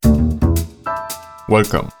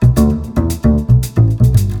Welcome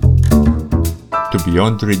to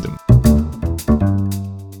Beyond Rhythm.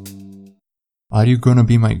 Are You Gonna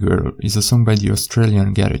Be My Girl is a song by the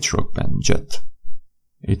Australian garage rock band Jet.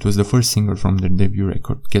 It was the first single from their debut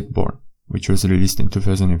record Get Born, which was released in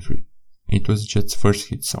 2003. It was Jet's first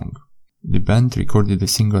hit song. The band recorded the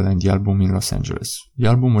single and the album in Los Angeles. The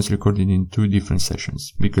album was recorded in 2 different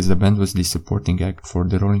sessions, because the band was the supporting act for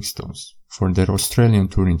the Rolling Stones, for their Australian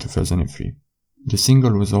tour in 2003. The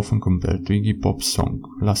single was often compared to Iggy Pop's song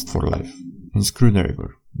Lust for Life and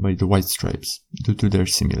Screwdriver by the White Stripes due to their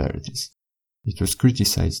similarities. It was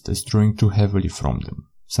criticized as drawing too heavily from them,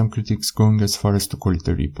 some critics going as far as to call it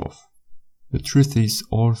a rip-off. The truth is,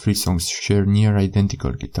 all 3 songs share near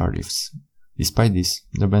identical guitar riffs. Despite this,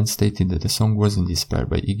 the band stated that the song wasn't inspired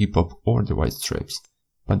by Iggy Pop or the White Stripes,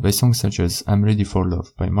 but by songs such as I'm Ready for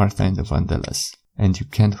Love by Martha and the Vandellas and You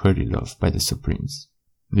Can't Hurry Love by the Supremes.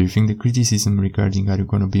 Do you think the criticism regarding Are You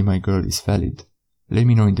Gonna Be My Girl is valid? Let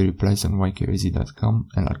me know in the replies on ykoz.com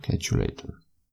and I'll catch you later.